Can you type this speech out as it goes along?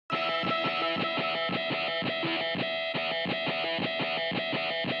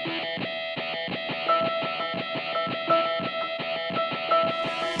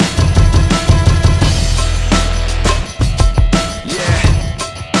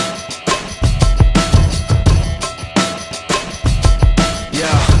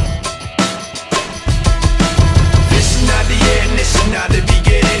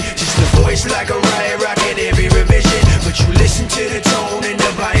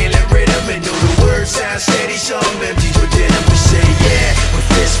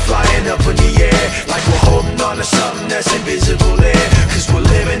of something that's invisible here. Cause we're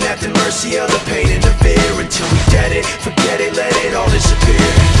living at the mercy of the pain and the fear. Until we get it, forget it, let it all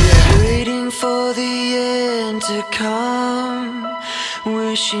disappear. Waiting for the end to come,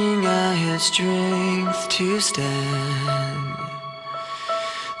 wishing I had strength to stand.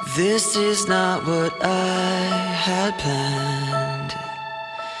 This is not what I had planned.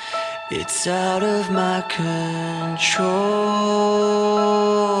 It's out of my control.